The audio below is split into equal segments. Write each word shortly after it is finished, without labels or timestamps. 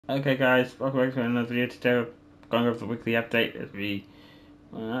Okay guys, welcome back to another video. Today we're going over the weekly update as I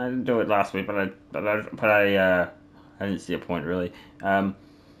didn't do it last week, but I didn't see a point really.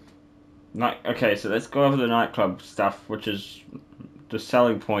 Okay, so let's go over the nightclub stuff, which is the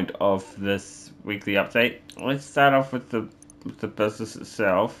selling point of this weekly update. Let's start off with the business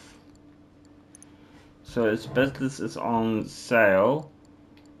itself. So its business is on sale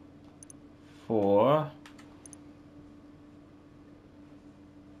for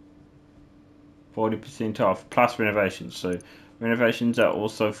 40% off plus renovations. So renovations are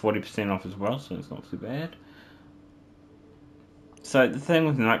also 40% off as well, so it's not too bad. So the thing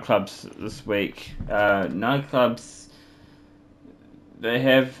with nightclubs this week, nightclubs, they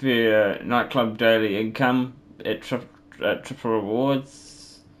have their nightclub daily income at triple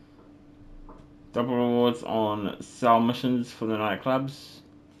rewards, double rewards on sell missions for the nightclubs,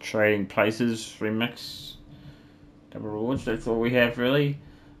 trading places, remix, double rewards. That's all we have really.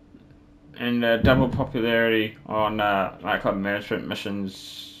 And double popularity on nightclub management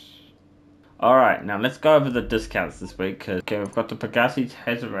missions. Alright, now let's go over the discounts this week. Okay, we've got the Pegassi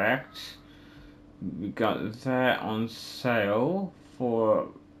Tesseract. We got that on sale for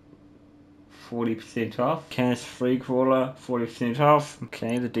 40% off. Canis Free Crawler, 40% off.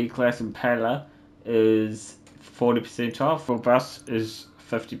 Okay, the D-Class Impaler is 40% off. For Bus is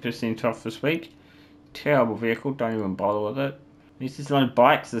 50% off this week. Terrible vehicle, don't even bother with it. This is on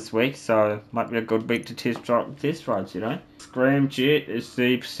bikes this week, so might be a good week to test rides, you know. Scramjet is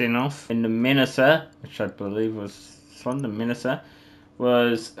 30% off, and the Menacer, which I believe was from the Menacer,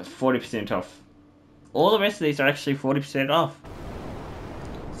 was 40% off. All the rest of these are actually 40% off.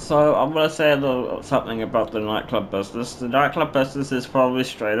 So I'm gonna say a little something about the nightclub business. The nightclub business is probably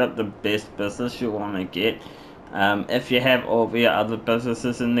straight up the best business you want to get, if you have all the other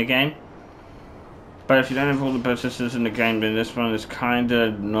businesses in the game. But if you don't have all the businesses in the game, then this one is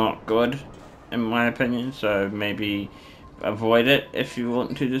kinda not good, in my opinion. So maybe avoid it if you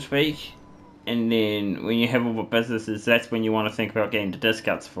want to this week. And then when you have all the businesses, that's when you want to think about getting the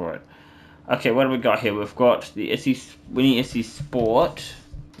discounts for it. Okay, what have we got here? We've got the Winnie SE Sport.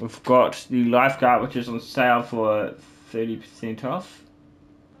 We've got the Lifeguard, which is on sale for 30% off.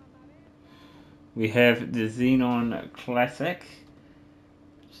 We have the Xenon Classic,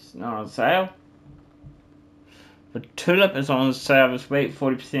 which is not on sale. The Tulip is on sale this week,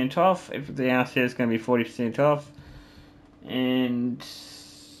 40% off. Everything else here is going to be 40% off. And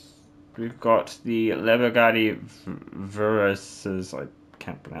we've got the Lamborghini Veruses. I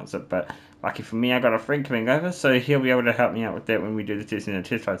can't pronounce it, but lucky for me, I got a friend coming over, so he'll be able to help me out with that when we do the testing and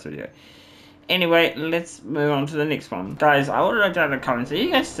test rides video. Anyway, let's move on to the next one. Guys, I want to know down in the comments, are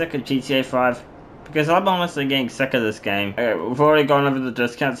you guys sick of GTA 5? Because I'm honestly getting sick of this game. Okay, we've already gone over the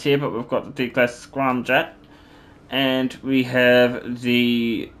discounts here, but we've got the D-Class Scramjet. And we have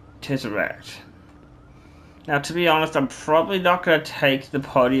the Tesseract. Now, to be honest, I'm probably not going to take the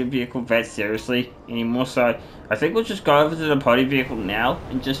podium vehicle that seriously anymore, so I think we'll just go over to the podium vehicle now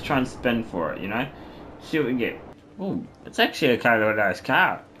and just try and spin for it, you know? See what we get. Ooh, it's actually a kind of a nice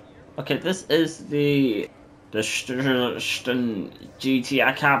car. Okay, this is the Sturgeon GT.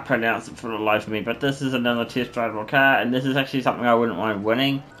 I can't pronounce it for the life of me, but this is another test drivable car, and this is actually something I wouldn't mind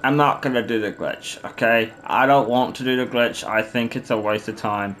winning. I'm not going to do the glitch, okay? I don't want to do the glitch. I think it's a waste of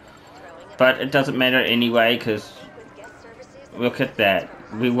time. But it doesn't matter anyway, because look at that.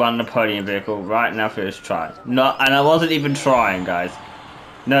 We won the podium vehicle right in our first try. And I wasn't even trying, guys.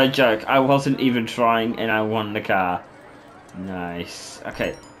 No joke. I wasn't even trying, and I won the car. Nice.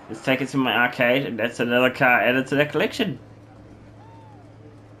 Okay. Let's take it to my arcade, and that's another car added to the collection.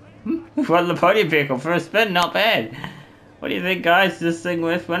 We won the podium vehicle for a spin, not bad. What do you think, guys? Is this thing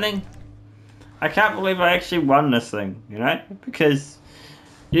worth winning? I can't believe I actually won this thing, you know? Because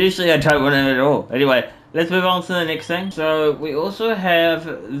usually I don't win it at all. Anyway, let's move on to the next thing. So, we also have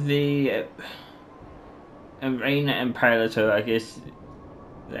the Arena Impaler 2, I guess.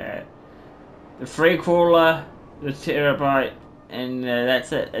 The Free Crawler, the Terabyte, and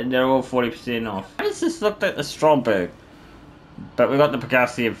that's it, and they're all 40% off. Why does this look like the Stromberg? But we got the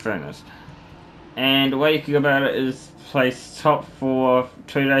Pegassi Infernus. And the way you can go about it is place top 4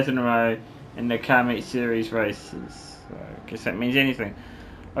 2 days in a row in the Car Meet Series races. So I guess that means anything.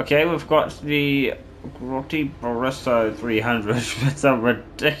 Okay, we've got the Grotti Barristo 300. It's a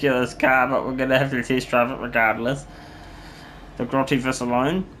ridiculous car, but we're going to have to test drive it regardless. The Grotti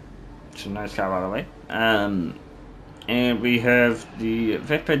Vissalone. It's a nice car, by the way. And we have the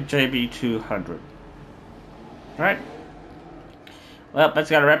Vepid JB200. Right. Well,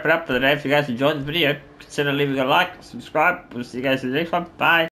 that's going to wrap it up for the day. If you guys enjoyed the video, consider leaving a like, subscribe. We'll see you guys in the next one. Bye.